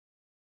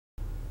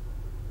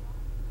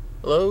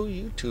Hello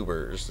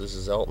YouTubers, this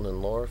is Elton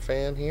and Laura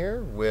Fan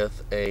here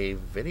with a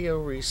video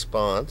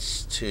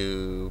response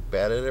to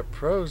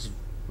BadEditPro's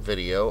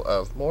video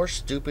of more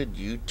stupid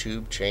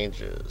YouTube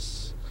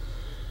changes.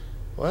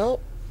 Well,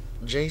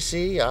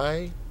 JC,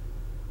 I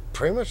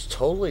pretty much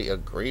totally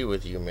agree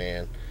with you,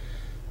 man.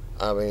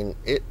 I mean,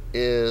 it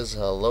is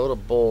a load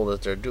of bull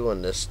that they're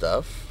doing this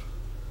stuff,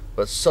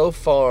 but so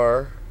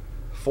far,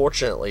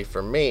 fortunately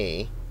for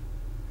me,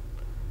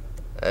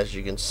 as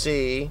you can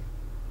see,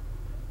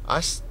 I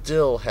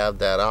still have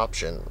that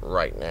option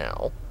right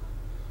now.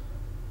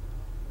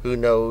 Who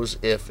knows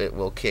if it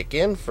will kick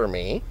in for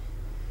me,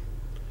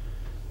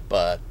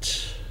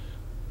 but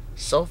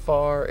so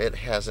far it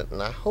hasn't,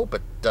 and I hope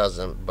it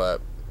doesn't,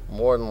 but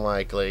more than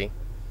likely,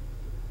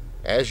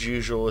 as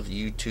usual with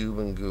YouTube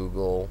and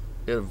Google,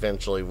 it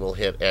eventually will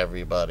hit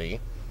everybody.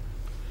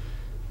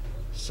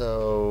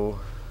 So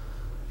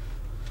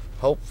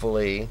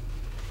hopefully,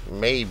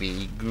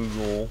 maybe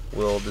Google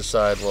will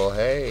decide, well,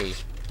 hey,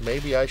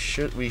 maybe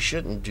we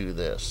shouldn't do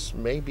this.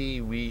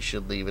 Maybe we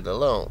should leave it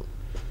alone.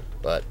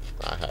 But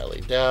I highly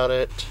doubt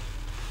it.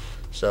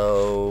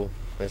 So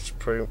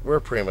we're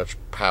pretty much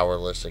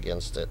powerless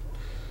against it.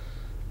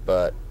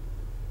 But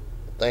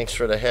thanks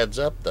for the heads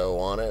up though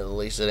on it. At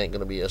least it ain't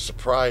gonna be a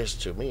surprise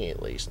to me,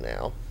 at least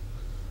now.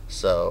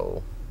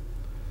 So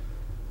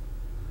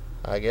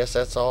I guess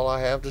that's all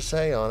I have to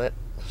say on it.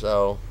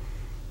 So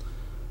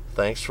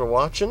thanks for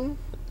watching,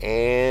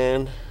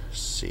 and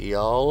see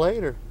y'all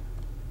later.